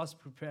 when I was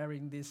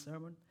preparing this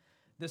sermon,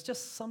 there's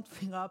just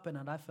something happened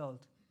and I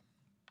felt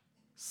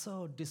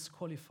so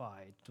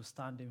disqualified to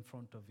stand in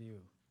front of you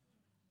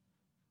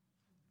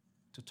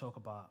to talk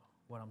about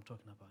what I'm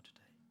talking about today.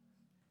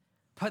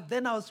 But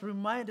then I was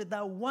reminded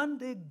that one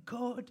day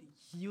God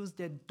used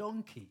a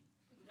donkey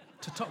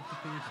to talk to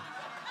people.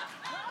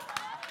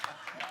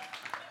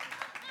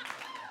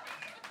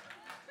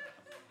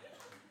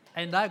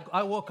 And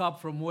I woke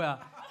up from where,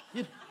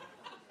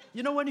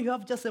 you know when you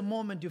have just a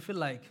moment, you feel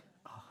like,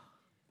 oh,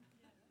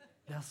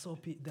 there are so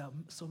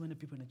many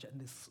people in the church,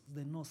 and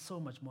they know so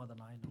much more than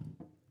I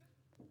know.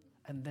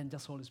 And then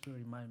just Holy Spirit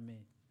remind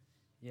me,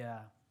 yeah,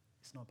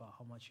 it's not about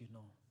how much you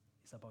know.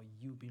 It's about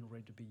you being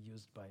ready to be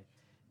used by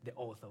the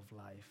author of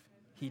life.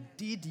 He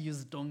did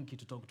use donkey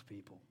to talk to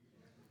people.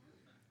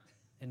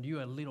 And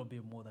you're a little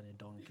bit more than a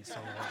donkey, so...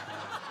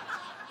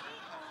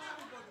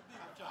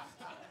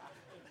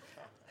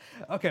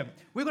 Okay,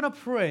 we're going to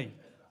pray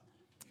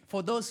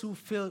for those who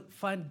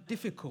find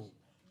difficult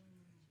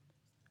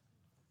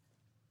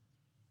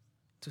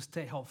to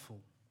stay hopeful,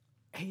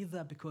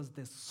 either because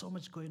there's so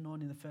much going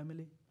on in the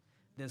family,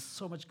 there's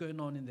so much going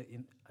on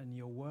in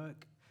your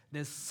work,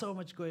 there's so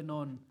much going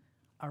on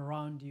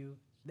around you.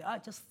 There are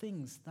just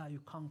things that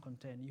you can't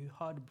contain. You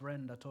heard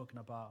Brenda talking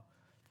about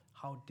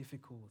how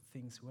difficult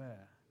things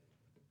were,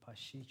 but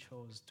she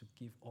chose to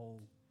give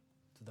all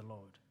to the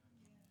Lord.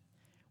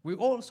 We're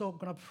also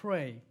going to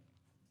pray.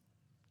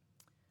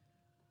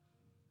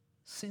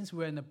 Since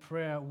we're in the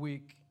prayer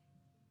week,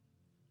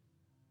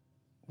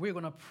 we're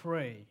going to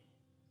pray.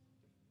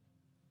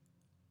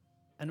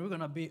 And we're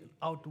going to be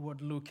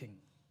outward looking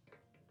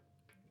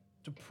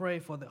to pray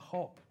for the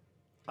hope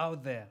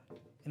out there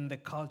in the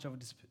culture of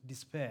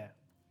despair.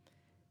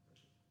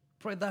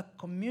 Pray that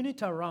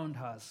community around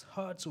us,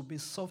 hearts will be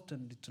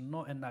softened to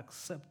know and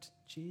accept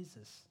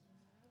Jesus.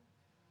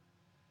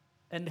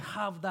 And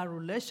have that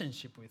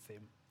relationship with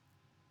Him.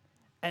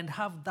 And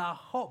have that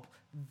hope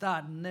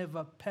that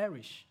never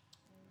perish.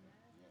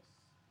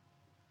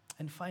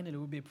 And finally,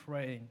 we'll be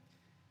praying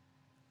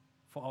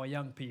for our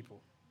young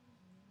people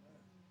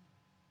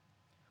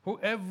who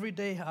every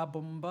day are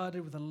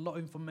bombarded with a lot of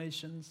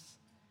information.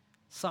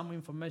 Some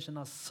information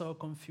are so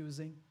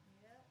confusing.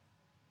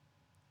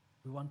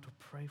 We want to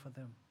pray for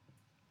them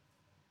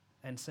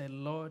and say,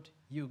 Lord,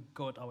 you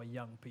got our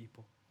young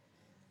people.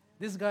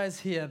 These guys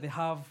here, they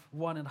have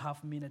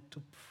 1.5 minutes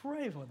to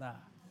pray for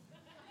that.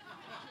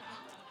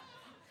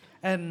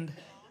 And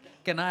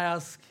can I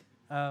ask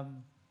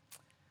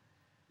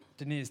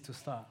Denise to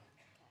start?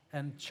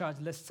 And church,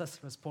 let's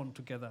just respond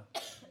together.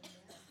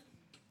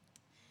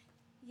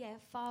 Yeah,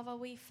 Father,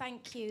 we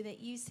thank you that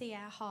you see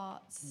our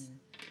hearts.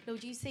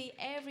 Lord, you see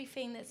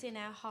everything that's in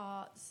our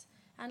hearts.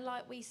 And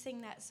like we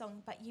sing that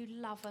song, but you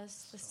love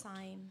us the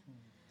same.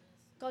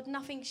 God,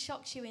 nothing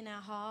shocks you in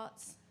our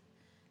hearts.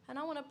 And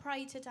I want to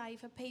pray today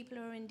for people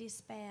who are in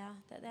despair,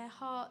 that their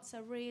hearts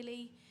are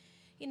really,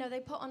 they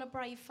put on a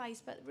brave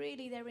face, but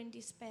really they're in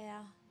despair.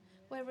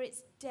 Whether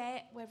it's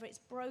debt, whether it's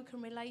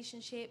broken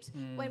relationships,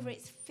 whether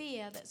it's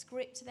fear that's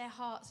gripped their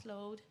hearts,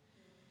 Lord.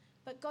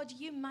 But God,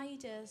 you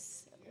made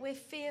us. We're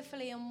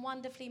fearfully and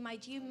wonderfully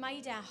made. You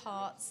made our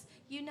hearts.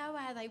 You know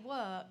how they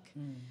work.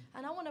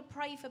 And I want to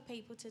pray for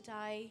people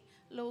today,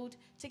 Lord,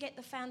 to get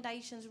the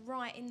foundations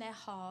right in their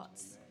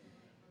hearts.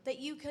 That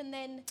you can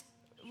then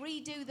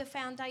redo the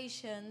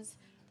foundations,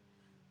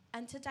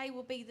 and today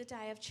will be the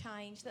day of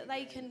change. That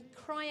they can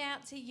cry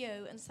out to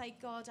you and say,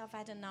 God, I've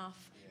had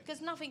enough.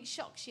 Because nothing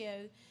shocks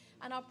you.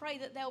 And I pray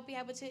that they'll be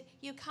able to,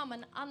 you come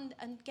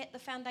and get the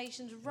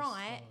foundations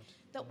right,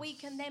 that we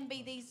can then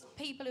be these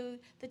people who,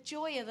 the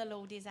joy of the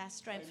Lord is our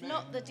strength, Amen.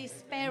 Not the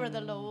despair of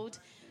the Lord.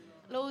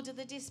 Lord,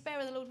 the despair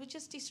of the Lord would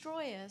just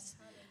destroy us.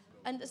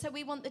 And so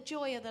we want the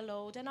joy of the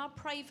Lord. And I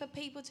pray for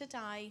people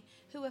today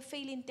who are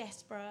feeling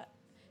desperate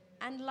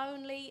and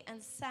lonely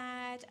and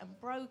sad and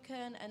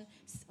broken and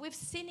with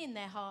sin in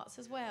their hearts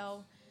as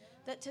well,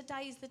 that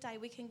today's the day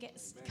we can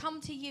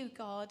come to you,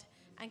 God,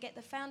 and get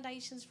the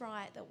foundations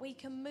right, that we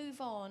can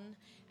move on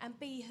and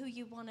be who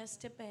you want us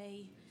to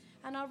be.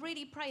 And I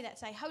really pray that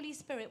today. Holy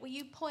Spirit, will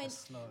you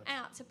point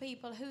out to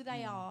people who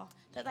they are,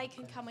 that they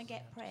can come and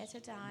get prayer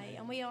today.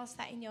 And we ask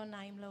that in your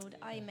name, Lord.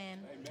 Amen.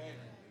 Amen.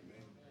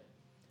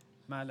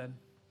 Marlon.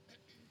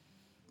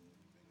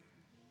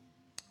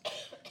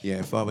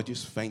 Yeah, Father,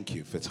 just thank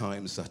you for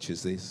times such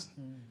as this.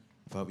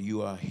 Father,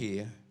 you are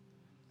here.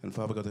 And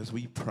Father God, as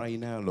we pray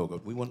now, Lord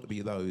God, we want to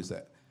be those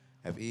that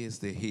have ears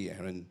to hear.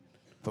 And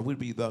Father, we'll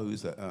be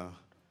those that are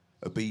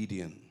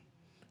obedient.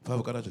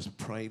 Father God, I just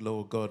pray,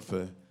 Lord God,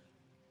 for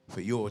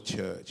your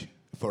church,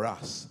 for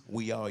us.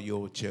 We are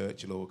your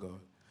church, Lord God.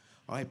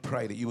 I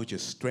pray that you would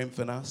just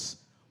strengthen us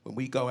when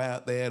we go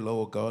out there,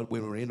 Lord God,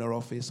 when we're in our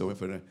office or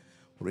if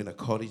we're in a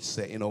cottage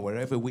setting or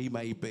wherever we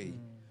may be.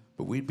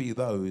 But we'd be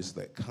those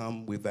that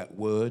come with that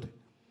word.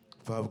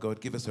 Father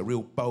God, give us a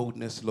real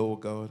boldness,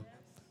 Lord God.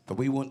 But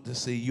we want to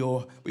see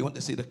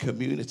the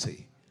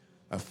community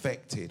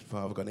affected,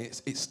 Father God.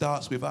 It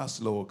starts with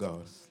us, Lord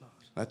God.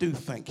 I do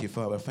thank you,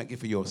 Father. Thank you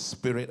for your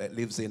spirit that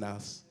lives in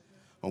us.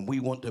 And we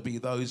want to be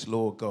those,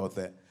 Lord God,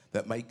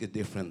 that make a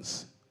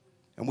difference.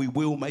 And we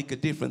will make a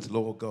difference,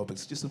 Lord God. But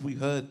it's just as we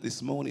heard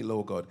this morning,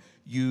 Lord God,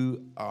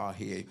 you are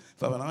here.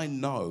 Father, and I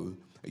know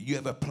that you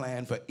have a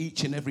plan for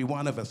each and every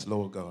one of us,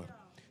 Lord God.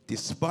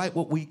 Despite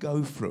what we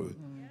go through,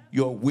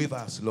 you're with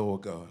us,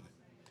 Lord God.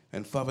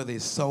 And Father,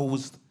 there's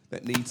souls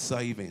that need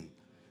saving.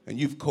 And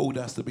you've called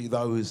us to be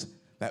those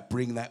that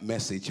bring that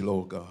message,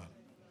 Lord God.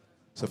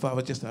 So,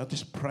 Father, I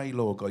just pray,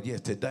 Lord God,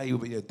 yes, today will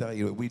be a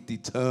day that we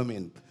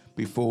determine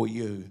before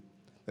you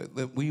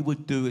that we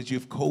would do as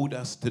you've called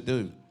us to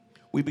do.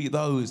 We be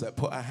those that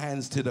put our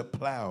hands to the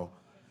plow.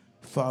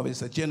 Father,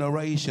 it's a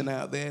generation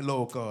out there,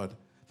 Lord God,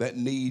 that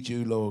need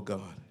you, Lord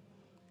God.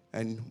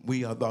 And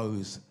we are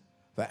those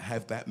that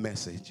have that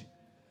message.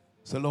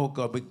 So, Lord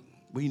God,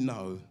 we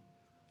know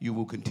you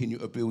will continue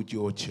to build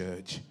your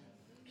church.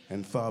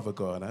 And Father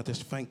God, I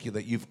just thank you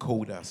that you've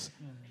called us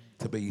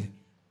to be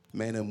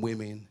men and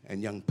women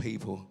and young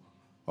people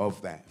of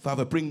that.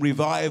 Father, bring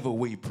revival,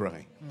 we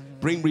pray.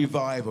 Bring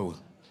revival.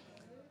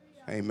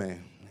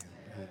 Amen.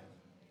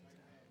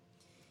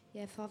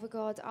 Yeah, Father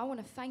God, I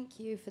want to thank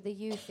you for the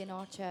youth in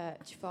our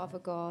church, Father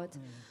God.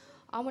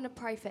 I want to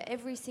pray for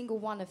every single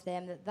one of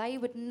them, that they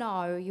would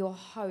know your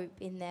hope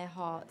in their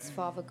hearts,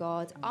 Father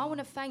God. I want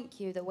to thank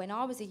you that when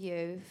I was a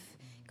youth,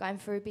 going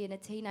through being a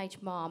teenage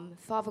mum,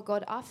 Father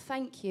God, I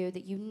thank you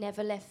that you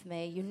never left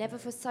me. You never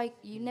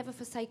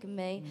forsaken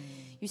me.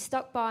 You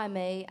stuck by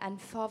me,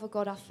 and Father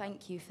God, I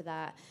thank you for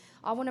that.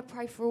 I want to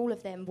pray for all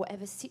of them,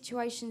 whatever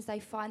situations they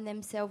find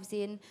themselves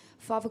in.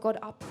 Father God,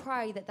 I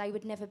pray that they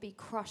would never be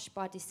crushed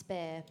by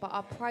despair, but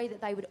I pray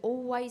that they would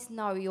always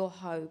know your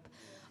hope.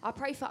 I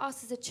pray for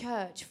us as a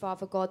church,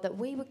 Father God, that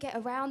we would get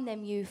around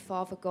them youth,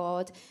 Father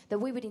God, that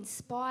we would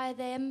inspire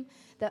them,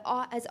 that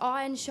as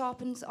iron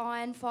sharpens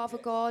iron, Father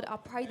God, I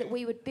pray that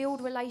we would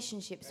build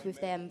relationships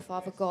with them,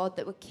 Father God,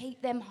 that would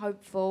keep them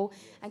hopeful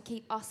and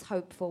keep us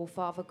hopeful,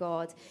 Father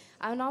God.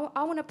 And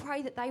I want to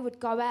pray that they would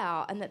go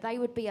out and that they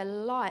would be a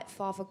light,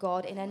 Father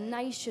God, in a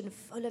nation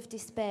full of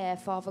despair,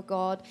 Father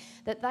God,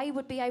 that they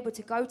would be able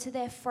to go to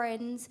their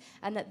friends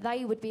and that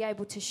they would be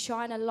able to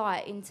shine a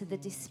light into the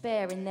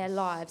despair in their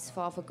lives,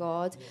 Father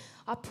God.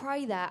 I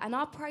pray that. And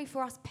I pray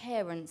for us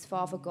parents,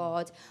 Father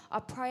God. I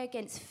pray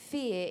against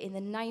fear in the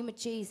name of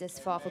Jesus,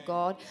 Father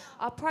God.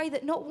 I pray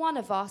that not one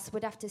of us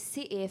would have to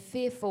sit here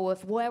fearful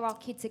of where our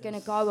kids are going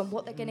to go and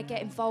what they're going to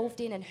get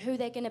involved in and who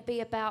they're going to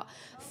be about.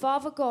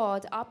 Father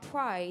God, I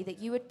pray that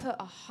you would put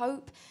a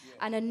hope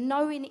and a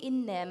knowing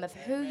in them of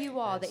who you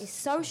are that is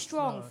so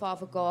strong,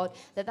 Father God,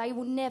 that they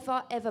will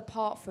never, ever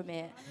part from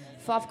it.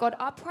 Father God,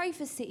 I pray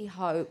for City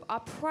Hope. I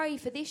pray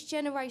for this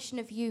generation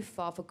of youth,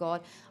 Father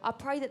God. I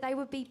pray that they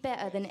would be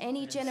better than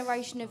any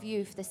generation of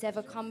youth that's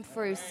ever come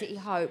through City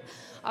Hope.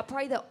 I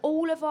pray that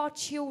all of our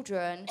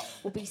children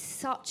will be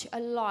such a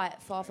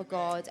light, Father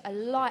God, a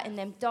light in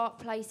them dark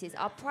places.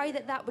 I pray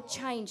that that would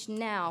change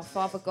now,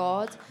 Father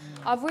God.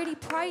 I really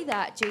pray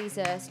that,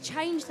 Jesus.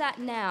 Change that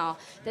now,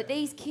 that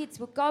these kids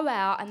would go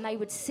out and they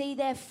would see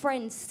their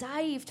friends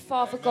saved,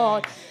 Father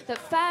God, that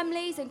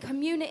families and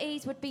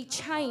communities would be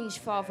changed,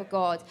 Father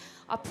God.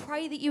 I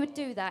pray that you would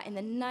do that in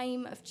the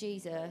name of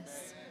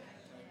Jesus.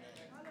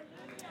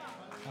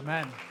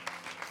 Amen.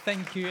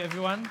 Thank you,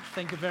 everyone.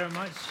 Thank you very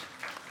much.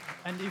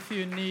 And if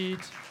you need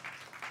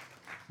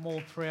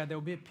more prayer, there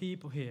will be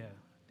people here.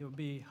 They will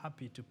be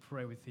happy to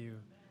pray with you.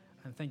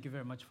 And thank you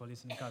very much for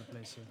listening. God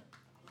bless you.